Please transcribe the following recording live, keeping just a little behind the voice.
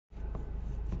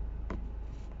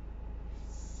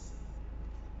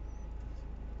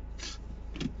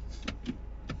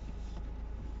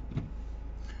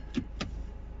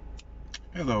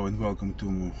Hello and welcome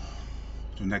to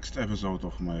the next episode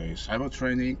of my cyber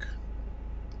training.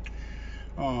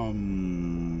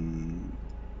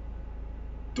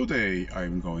 Today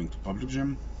I'm going to public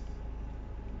gym.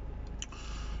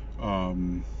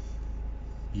 I'm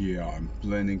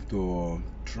planning to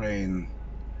train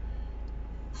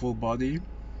full body.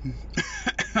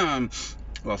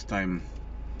 Last time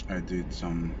I did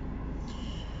some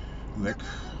leg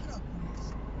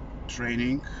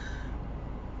training,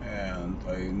 and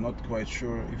I'm not quite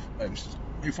sure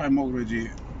if I already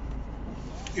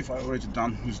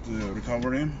done with the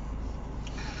recovery,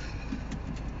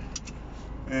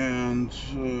 and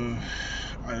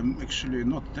I'm actually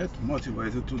not that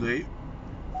motivated today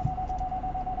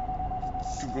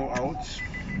to go out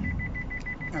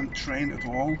and train at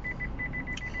all,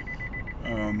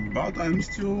 but I'm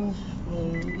still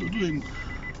doing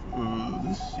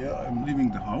this. I'm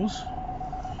leaving the house,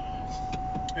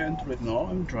 and right now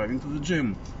I'm driving to the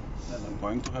gym, and I'm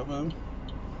going to have a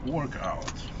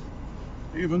workout.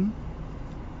 Even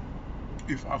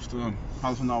if after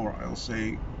half an hour I'll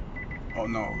say, oh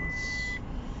no,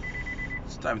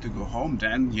 it's time to go home,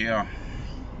 then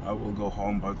I will go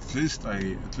home. But at least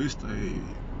I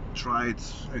tried.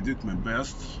 I did my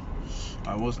best.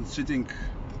 I wasn't sitting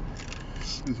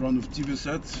in front of TV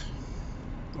set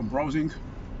or browsing.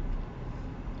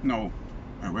 No,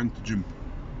 I went to gym.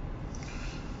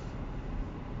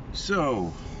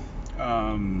 So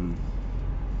the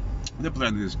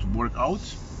plan is to work out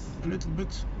a little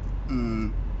bit.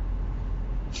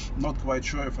 Not quite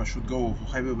sure if I should go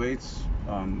heavy weights,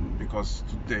 because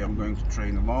today I'm going to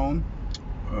train alone,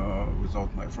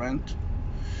 without my friend.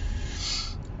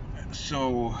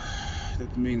 So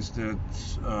that means that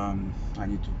I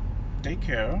need to take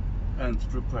care and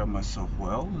prepare myself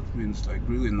well. That means like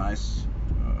really nice,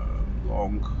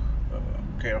 long,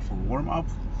 careful warm-up,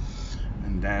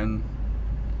 and then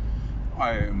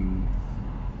I'm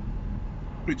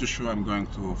pretty sure I'm going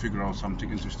to figure out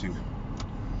something interesting.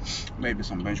 Maybe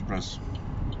some bench press,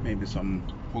 maybe some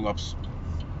pull-ups.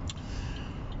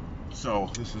 So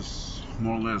this is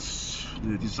more or less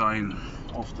the design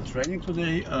of the training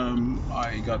today.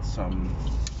 I got some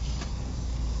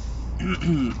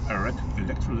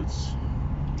electrolytes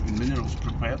and minerals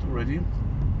prepared already,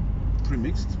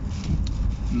 pre-mixed.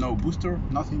 No booster,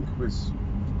 nothing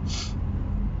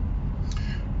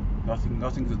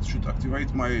that should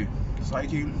activate my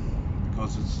psyche,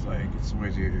 because it's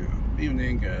already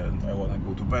evening and I want to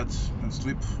go to bed and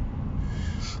sleep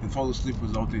and fall asleep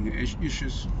without any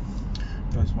issues.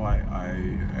 That's why I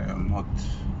am not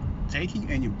taking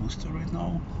any booster right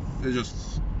now.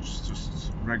 It's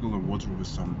just regular water with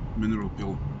some mineral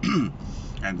pill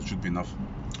and it should be enough.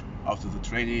 After the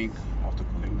training, after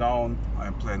cooling down, I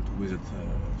plan to visit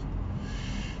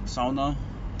sauna,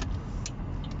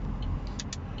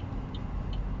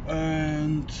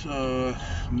 and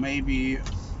maybe,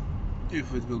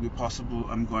 if it will be possible,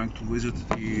 I'm going to visit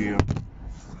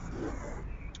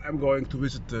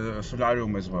the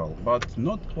solarium as well, but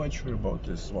not quite sure about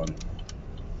this one.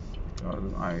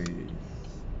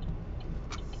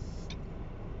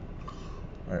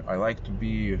 I like to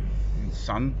be in the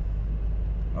sun,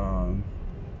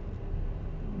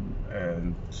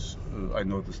 and I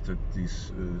noticed that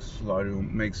this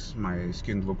solarium makes my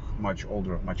skin look much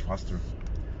older, much faster.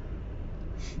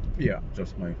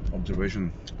 Just my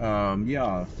observation.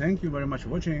 Thank you very much for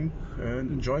watching,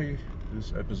 and enjoy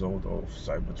this episode of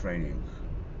cyber training.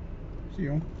 See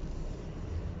you.